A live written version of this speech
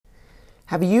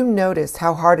Have you noticed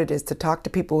how hard it is to talk to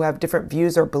people who have different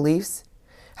views or beliefs?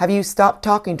 Have you stopped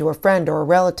talking to a friend or a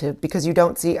relative because you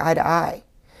don't see eye to eye?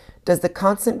 Does the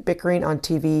constant bickering on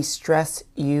TV stress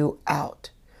you out?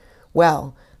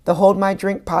 Well, the Hold My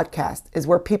Drink podcast is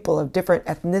where people of different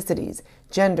ethnicities,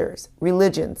 genders,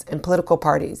 religions, and political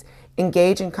parties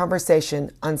engage in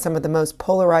conversation on some of the most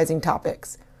polarizing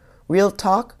topics. Real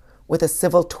talk with a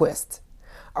civil twist.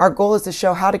 Our goal is to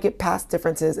show how to get past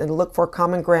differences and look for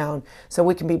common ground so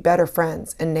we can be better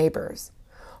friends and neighbors.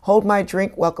 Hold My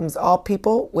Drink welcomes all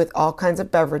people with all kinds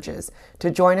of beverages to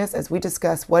join us as we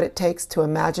discuss what it takes to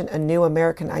imagine a new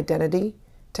American identity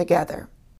together.